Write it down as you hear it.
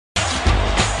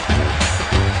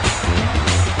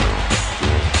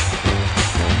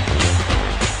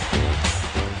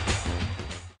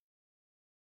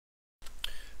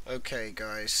Okay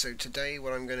guys, so today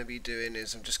what I'm going to be doing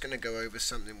is I'm just going to go over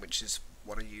something which is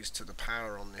what I use to the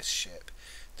power on this ship.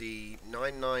 The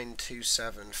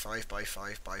 9927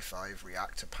 5x5x5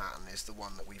 reactor pattern is the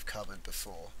one that we've covered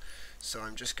before, so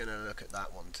I'm just going to look at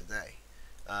that one today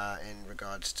in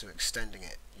regards to extending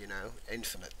it, you know,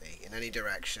 infinitely, in any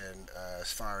direction,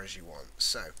 as far as you want.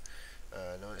 So,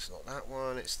 no, it's not that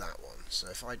one, it's that one. So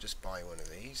if I just buy one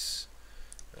of these,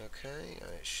 okay,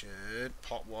 and it should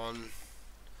pop one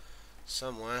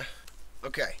somewhere.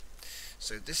 Okay,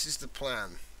 so this is the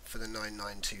plan for the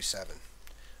 9927.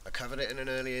 I covered it in an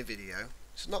earlier video.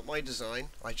 It's not my design,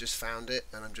 I just found it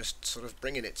and I'm just sort of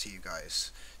bringing it to you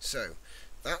guys. So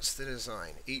that's the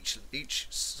design. Each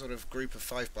sort of group of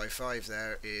 5x5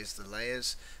 there is the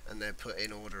layers, and they're put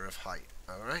in order of height.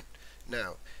 Alright,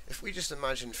 now if we just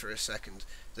imagine for a second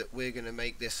that we're going to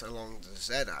make this along the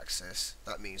Z axis,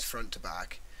 that means front to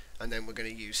back, and then we're going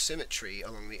to use symmetry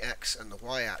along the X and the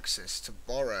Y axis to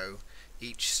borrow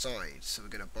each side. So we're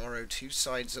going to borrow two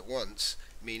sides at once,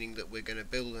 meaning that we're going to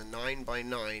build a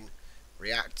 9x9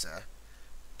 reactor,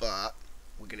 but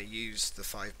we're going to use the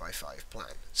 5x5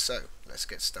 plan. So let's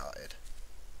get started.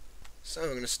 So I'm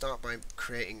going to start by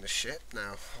creating the ship.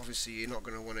 Now obviously you're not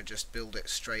going to want to just build it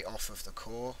straight off of the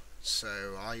core,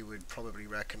 so I would probably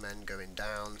recommend going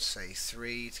down, say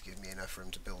 3, to give me enough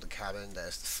room to build a cabin.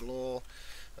 There's the floor.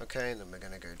 Okay, and then we're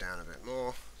going to go down a bit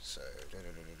more, so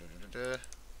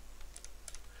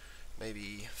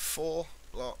maybe 4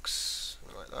 blocks,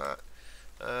 like that,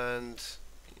 and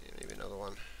maybe another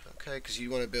one. Okay, because you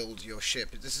want to build your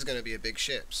ship. This is going to be a big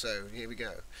ship, so here we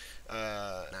go.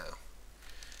 Now,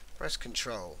 press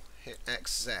Control, hit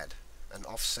XZ, and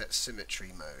offset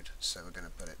symmetry mode. So we're going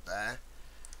to put it there,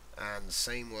 and the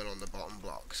same one on the bottom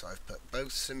block. So I've put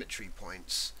both symmetry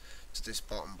points to this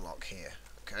bottom block here.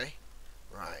 Okay.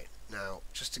 Right, now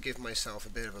just to give myself a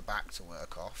bit of a back to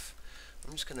work off,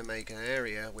 I'm just going to make an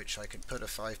area which I could put a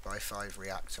 5x5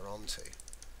 reactor onto.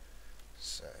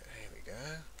 So here we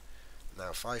go.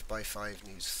 Now 5x5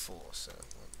 needs 4, so 1,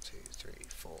 2, 3,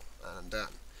 4, and I'm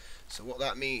done. So what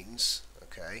that means,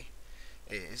 okay,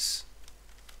 is,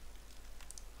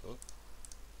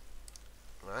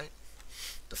 right,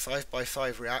 the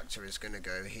 5x5 reactor is going to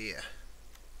go here.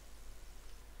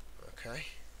 Okay.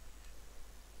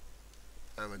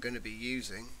 And we're going to be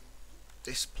using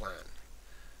this plan,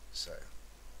 so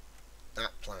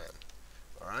that plan.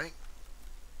 Alright,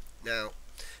 now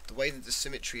the way that the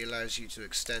symmetry allows you to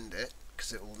extend it,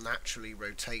 because it will naturally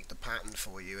rotate the pattern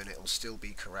for you and it will still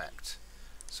be correct.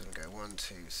 So I'm going to go 1,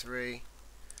 2, 3.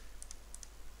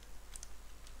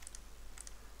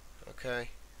 Okay.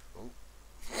 Oh,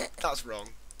 that's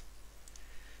wrong.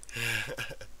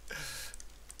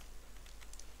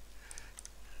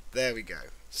 There we go.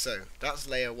 So that's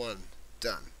layer 1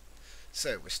 done.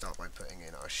 So we start by putting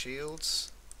in our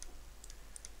shields.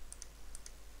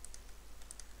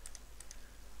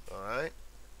 Alright.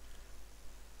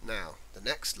 Now the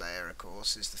next layer, of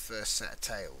course, is the first set of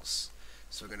tails.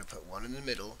 So we're going to put one in the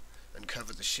middle and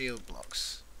cover the shield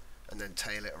blocks, and then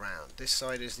tail it around. This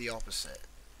side is the opposite.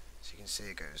 So you can see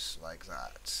it goes like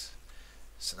that.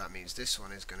 So that means this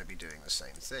one is going to be doing the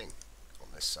same thing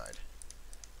on this side.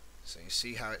 So you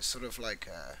see how it's sort of like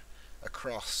a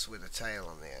cross with a tail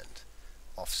on the end,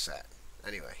 offset.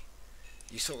 Anyway,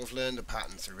 you sort of learn the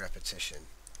pattern through repetition,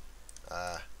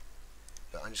 but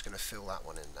I'm just going to fill that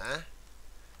one in there.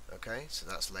 Okay, so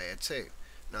that's layer 2.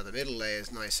 Now the middle layer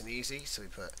is nice and easy, so we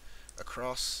put a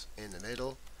cross in the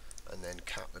middle and then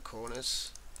cap the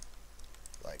corners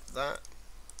like that,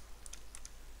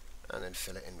 and then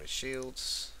fill it in with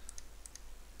shields.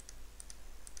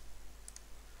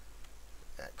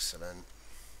 Excellent.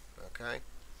 Okay.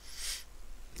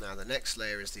 Now the next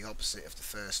layer is the opposite of the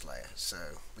first layer.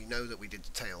 So we know that we did the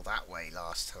tail that way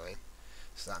last time,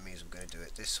 so that means we're going to do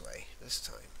it this way this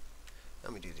time.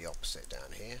 And we do the opposite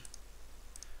down here.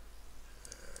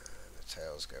 And the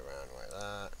tails go around like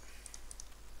that.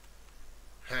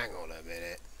 Hang on a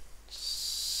minute.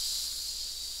 Just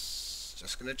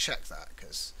going to check that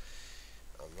because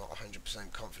I'm not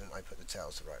 100% confident I put the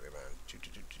tails the right way around.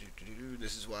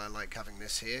 This is why I like having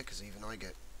this here, because even I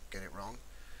get it wrong.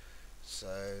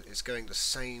 So it's going the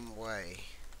same way.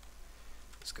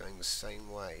 It's going the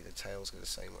same way. The tails go the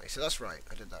same way. So that's right.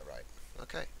 I did that right.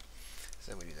 Okay.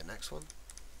 So then we do the next one.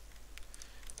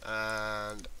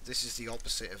 And this is the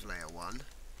opposite of layer 1.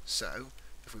 So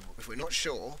if we're not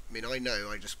sure, I mean I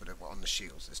know I just put it on the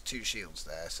shields. There's 2 shields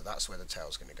there, so that's where the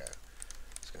tail's going to go.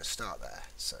 It's going to start there.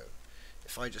 So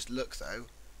if I just look though,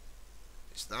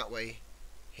 it's that way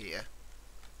here,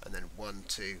 and then 1,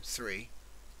 2, 3,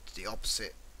 the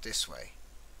opposite this way.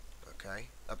 Okay,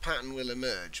 a pattern will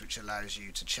emerge which allows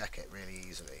you to check it really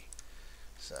easily.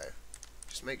 So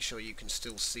just make sure you can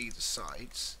still see the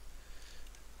sides,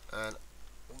 and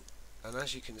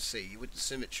as you can see with the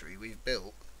symmetry we've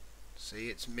built, see,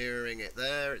 it's mirroring it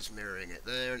there, it's mirroring it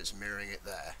there, and it's mirroring it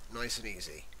there. Nice and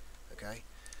easy. Okay,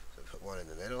 so put one in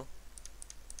the middle,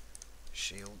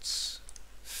 shields,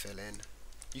 fill in.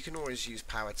 You can always use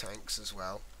power tanks as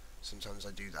well. Sometimes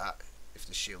I do that if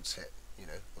the shields hit, you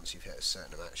know, once you've hit a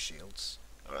certain amount of shields.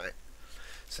 Alright,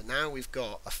 so now we've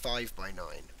got a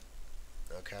 5x9.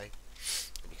 Okay,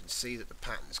 and you can see that the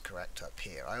pattern is correct up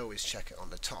here. I always check it on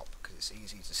the top because it's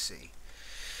easy to see.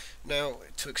 Now,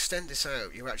 to extend this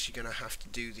out, you're actually going to have to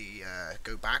do the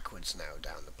go backwards now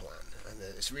down the plan, and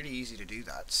it's really easy to do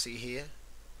that. See here?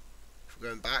 If we're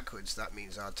going backwards, that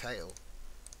means our tail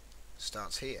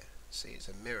starts here. See, it's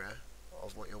a mirror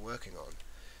of what you're working on.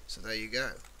 So there you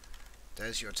go.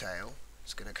 There's your tail.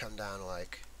 It's going to come down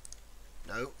like,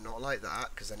 no, not like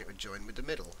that, because then it would join with the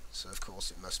middle. So of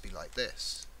course it must be like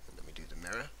this. And then we do the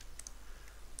mirror,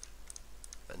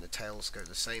 and the tails go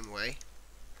the same way,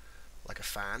 like a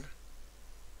fan,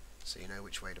 so you know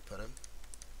which way to put them.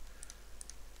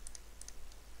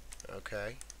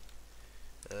 Okay,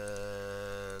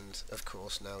 and of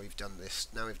course now we've done this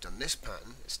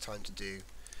pattern, it's time to do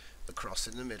the cross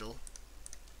in the middle,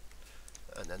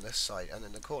 and then the side, and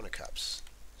then the corner caps.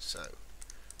 So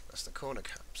that's the corner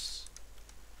caps.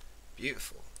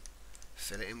 Beautiful.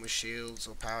 Fill it in with shields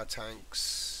or power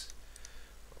tanks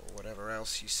or whatever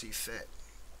else you see fit.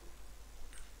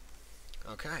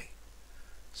 Okay,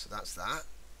 so that's that.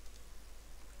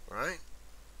 Right?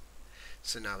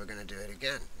 So now we're going to do it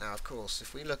again. Now of course,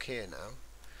 if we look here now,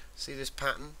 see this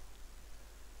pattern?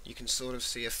 You can sort of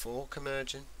see a fork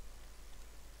emerging.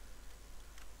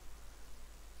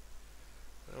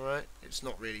 Alright, it's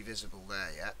not really visible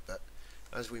there yet, but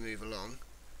as we move along, you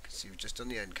can see we've just done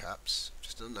the end caps,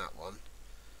 just done that one.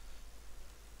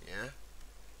 Yeah?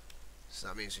 So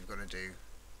that means we've got to do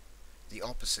the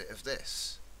opposite of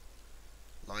this,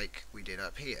 like we did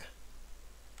up here.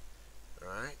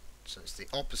 Alright? So it's the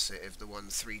opposite of the one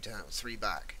 3 down, 3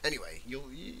 back. Anyway, you'll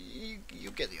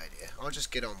get the idea. I'll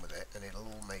just get on with it and it'll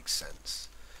all make sense.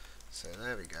 So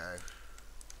there we go.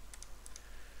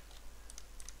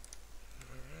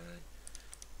 Alright.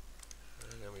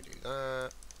 And then we do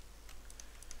that.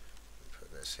 We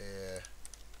put this here.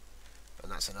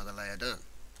 And that's another layer done.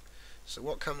 So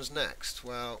what comes next?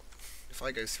 Well, if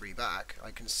I go 3 back, I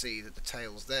can see that the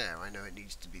tail's there. I know it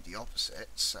needs to be the opposite,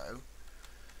 so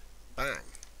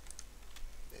bang.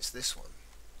 It's this one.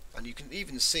 And you can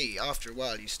even see, after a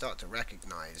while, you start to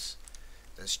recognize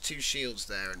there's 2 shields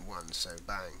there and 1, so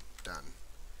bang, done.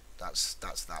 That's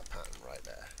that pattern right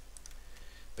there.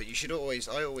 But you should always,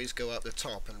 I always go up the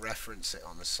top and reference it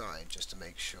on the side just to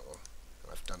make sure.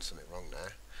 I've done something wrong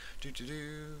there.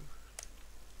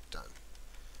 Done.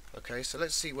 Okay, so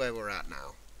let's see where we're at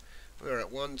now. We're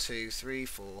at 1, 2, 3,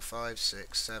 4, 5,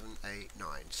 6, 7, 8,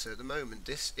 9. So at the moment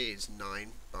this is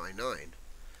 9 by 9.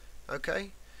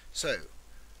 Okay, so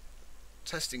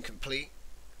testing complete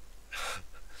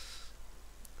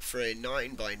for a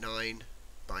 9 by 9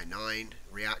 by 9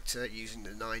 reactor using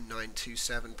the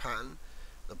 9927 pattern.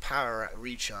 The power at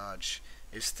recharge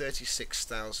is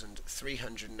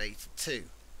 36,382.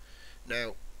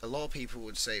 Now, a lot of people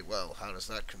would say, well, how does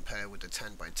that compare with the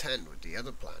 10 by 10 with the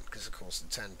other plan? Because of course the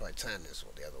 10 by 10 is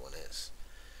what the other one is.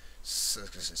 So,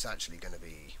 because it's actually going to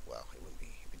be, well, it wouldn't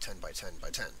be, it'd be 10 by 10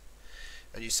 by 10.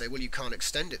 And you say, well, you can't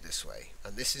extend it this way.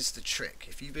 And this is the trick.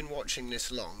 If you've been watching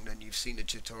this long, then you've seen the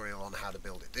tutorial on how to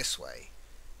build it this way.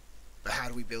 But how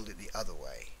do we build it the other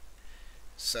way?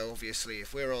 So obviously,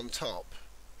 if we're on top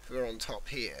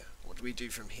here, what do we do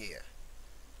from here?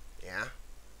 Yeah?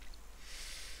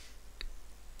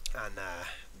 And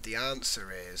the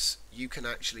answer is, you can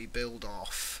actually build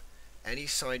off any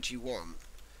side you want.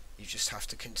 You just have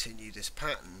to continue this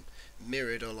pattern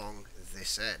mirrored along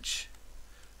this edge.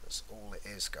 That's all it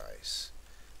is, guys.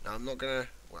 Now I'm not gonna,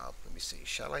 well, let me see,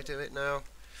 shall I do it now?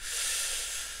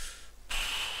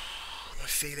 Am I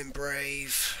feeling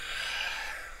brave?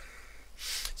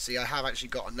 See, I have actually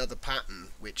got another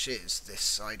pattern which is this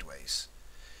sideways,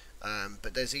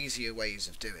 but there's easier ways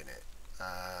of doing it.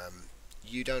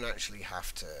 You don't actually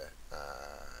have to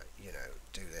you know,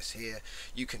 do this here.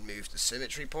 You can move the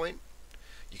symmetry point.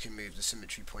 You can move the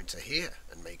symmetry point to here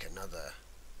and make another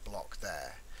block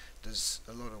there. There's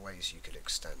a lot of ways you could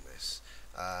extend this,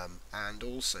 and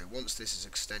also once this is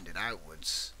extended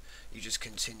outwards, you just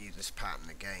continue this pattern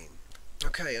again.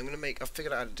 Okay, I've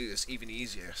figured out how to do this even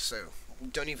easier. So you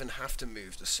don't even have to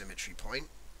move the symmetry point.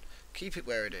 Keep it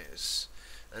where it is,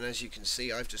 And as you can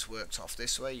see, I've just worked off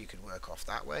this way. You could work off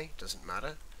that way, doesn't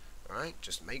matter. Alright,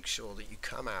 just make sure that you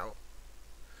come out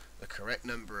the correct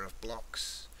number of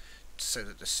blocks so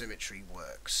that the symmetry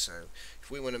works. So if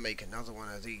we want to make another one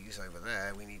of these over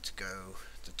there, we need to go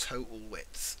the total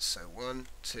width. So 1,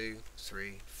 2,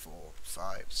 3, 4,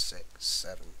 5, 6,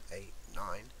 7, 8,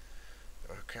 9.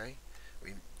 Okay,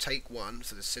 we take 1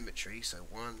 for the symmetry, so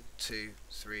 1, 2,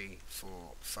 3, 4,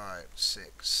 5,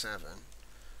 6, 7. And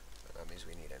that means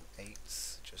we need an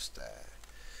 8th just there.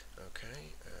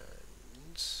 Okay, and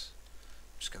I'm just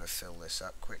going to fill this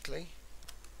up quickly.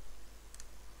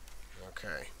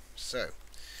 Okay, so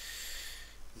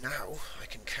now I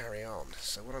can carry on.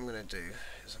 So what I'm going to do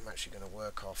is I'm actually going to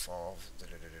work off of the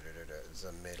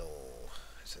middle.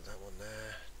 Is it that one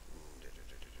there?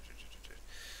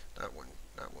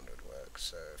 That one would work.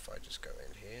 So if I just go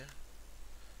in here,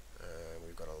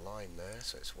 we've got a line there.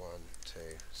 So it's 1,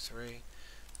 2, 3,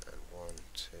 and 1,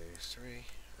 2, 3,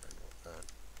 and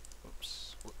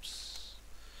whoops.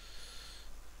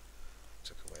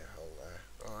 Took away a hole there.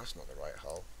 Oh, that's not the right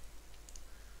hole.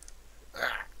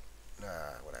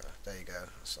 Whatever. There you go.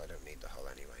 So I don't need the hole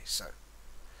anyway. So, as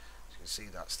you can see,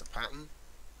 that's the pattern,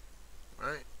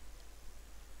 right?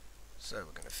 So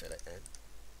we're going to fill it in.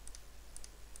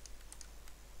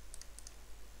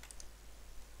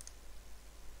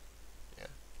 Yeah,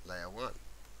 layer 1.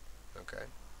 Okay.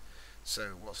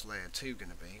 So what's layer 2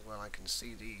 going to be? Well, I can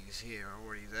see these here are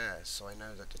already there, so I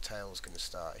know that the tail's going to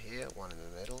start here, one in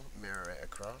the middle, mirror it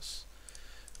across,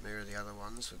 mirror the other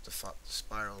ones with the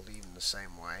spiral leading the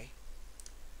same way.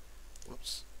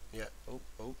 Whoops. Yeah.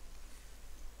 Oh.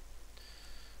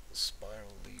 The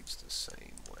spiral leads the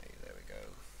same way. There we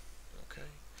go. Okay.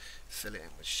 Fill it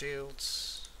in with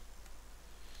shields.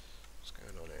 What's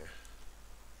going on here?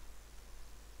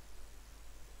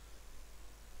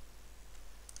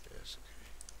 Yes.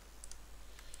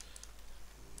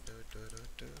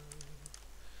 Okay.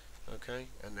 Okay.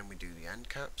 And then we do the end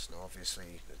caps. Now,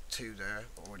 obviously, the 2 there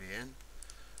already in.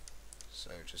 So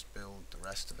just build the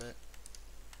rest of it.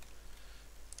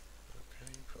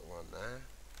 Okay, put 1 there.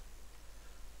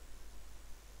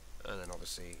 And then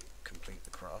obviously complete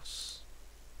the cross.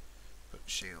 Put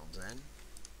shields in.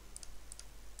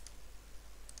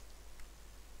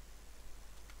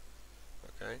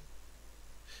 Okay.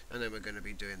 And then we're going to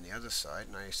be doing the other side.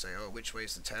 Now you say, oh, which way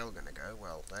is the tail going to go?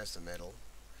 Well, there's the middle.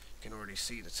 You can already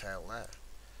see the tail there.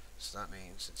 So that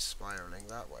means it's spiraling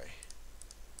that way.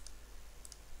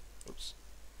 Oops.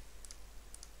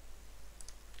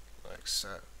 Like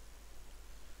so.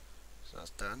 So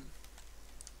that's done.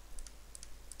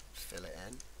 Fill it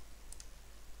in.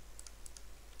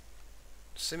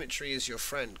 Symmetry is your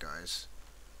friend, guys.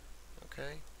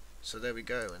 Okay, so there we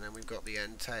go, and then we've got the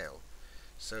end tail.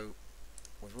 So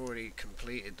we've already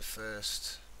completed the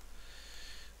first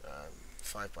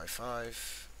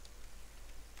 5x5.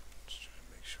 Just trying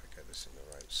to make sure I get this in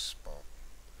the right spot.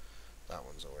 That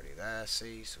one's already there,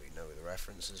 see, so we know the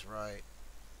reference is right.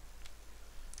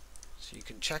 So you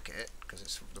can check it, because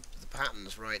it's the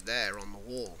pattern's right there on the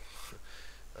wall.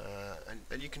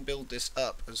 And you can build this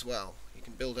up as well. You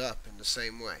can build up in the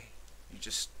same way. You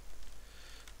just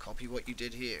copy what you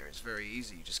did here. It's very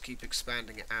easy. You just keep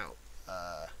expanding it out.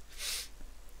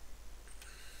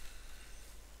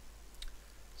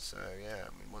 So yeah, I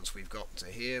mean, once we've gotten to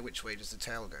here, which way does the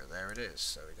tail go? There it is.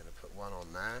 So we're going to put 1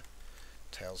 on there.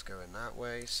 Tail's going that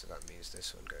way, so that means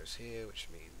this one goes here, which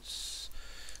means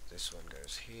this one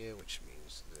goes here, which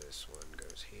means this one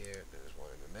goes here, and there's 1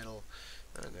 in the middle,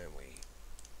 and then we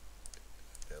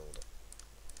build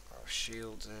our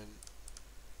shields in.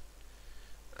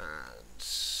 And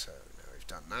so now we've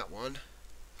done that one.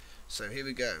 So here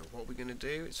we go. What we're going to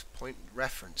do is point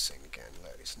referencing again.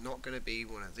 Look, it's not going to be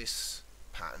one of this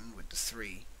pattern with the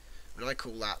 3. I mean, I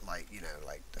call that, like, you know,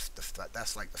 like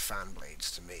that's like the fan blades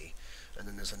to me. And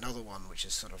then there's another one which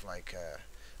is sort of like a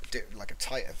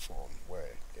tighter form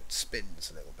where it spins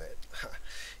a little bit.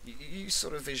 you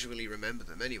sort of visually remember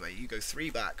them anyway. You go 3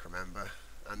 back, remember,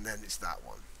 and then it's that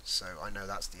one. So I know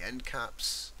that's the end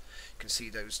caps. You can see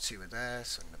those 2 are there,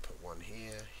 so I'm going to put 1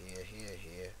 here, here, here,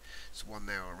 here. There's 1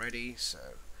 there already, so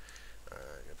I'm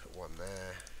going to put 1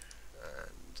 there,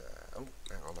 and oh,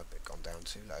 hang on, I've gone down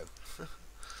too low.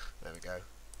 There we go,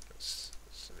 that's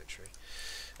symmetry.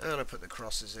 And I put the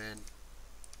crosses in.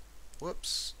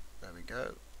 Whoops, there we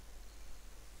go.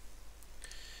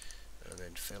 And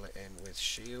then fill it in with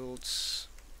shields.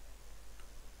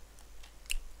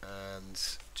 And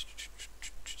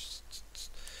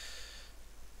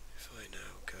if I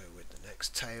now go with the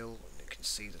next tail, and you can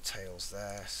see the tail's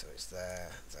there, so it's there,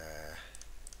 there,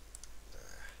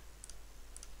 there.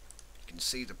 You can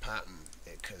see the pattern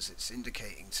because it's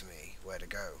indicating to me where to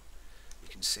go. You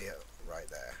can see it right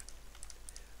there.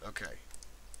 Okay.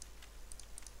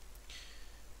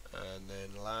 And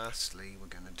then lastly, we're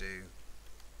going to do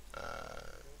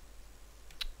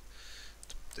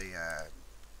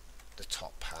the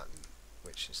top pattern,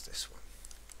 which is this one.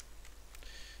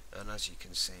 And as you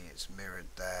can see, it's mirrored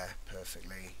there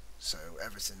perfectly, so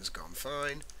everything's gone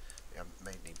fine. We haven't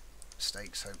made any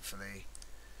mistakes, hopefully,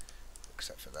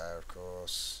 except for there, of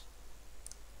course.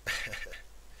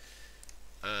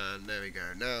 And there we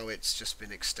go. Now it's just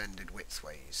been extended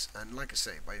widthways, and like I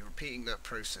say, by repeating that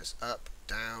process up,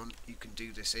 down, you can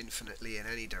do this infinitely in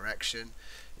any direction.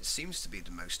 It seems to be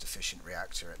the most efficient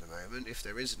reactor at the moment. If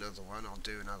there is another one, I'll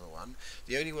do another one.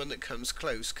 The only one that comes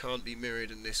close can't be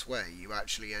mirrored in this way. You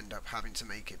actually end up having to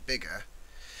make it bigger.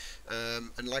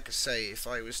 And like I say, if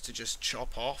I was to just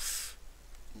chop off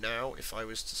now, if I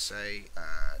was to say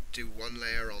do one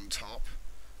layer on top,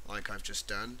 like I've just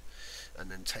done, and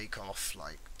then take off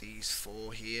like these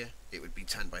 4 here, it would be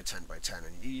 10 by 10 by 10,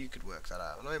 and you could work that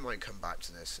out. And I might come back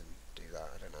to this and do that,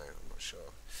 I don't know, I'm not sure.